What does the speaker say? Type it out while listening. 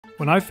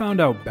When I found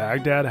out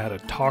Baghdad had a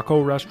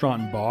taco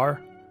restaurant and bar,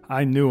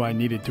 I knew I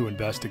needed to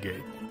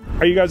investigate.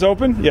 Are you guys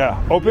open?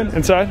 Yeah, open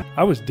inside?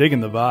 I was digging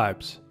the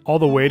vibes. All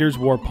the waiters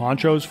wore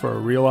ponchos for a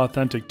real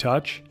authentic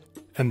touch,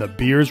 and the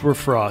beers were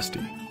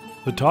frosty.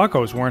 The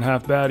tacos weren't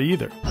half bad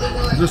either.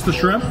 Is this the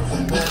shrimp?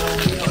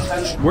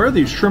 Where are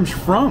these shrimps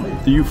from?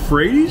 The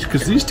Euphrates?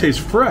 Because these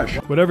taste fresh.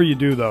 Whatever you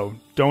do though,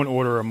 don't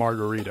order a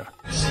margarita.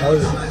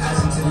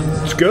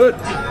 It's good.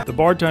 The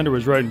bartender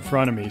was right in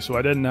front of me, so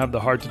I didn't have the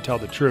heart to tell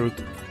the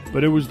truth,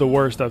 but it was the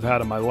worst I've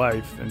had in my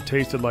life and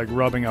tasted like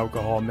rubbing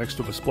alcohol mixed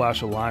with a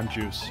splash of lime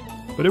juice.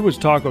 But it was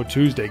Taco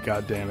Tuesday,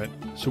 goddammit,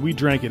 so we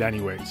drank it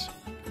anyways.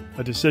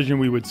 A decision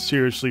we would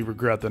seriously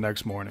regret the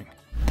next morning.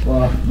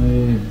 Fuck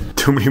me.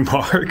 Too many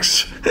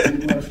marks.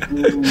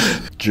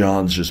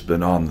 John's just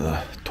been on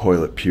the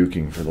toilet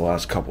puking for the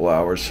last couple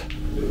hours.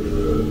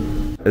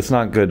 It's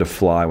not good to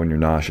fly when you're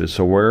nauseous,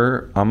 so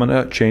I'm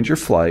gonna change your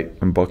flight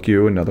and book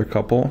you another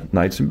couple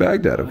nights in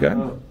Baghdad, okay?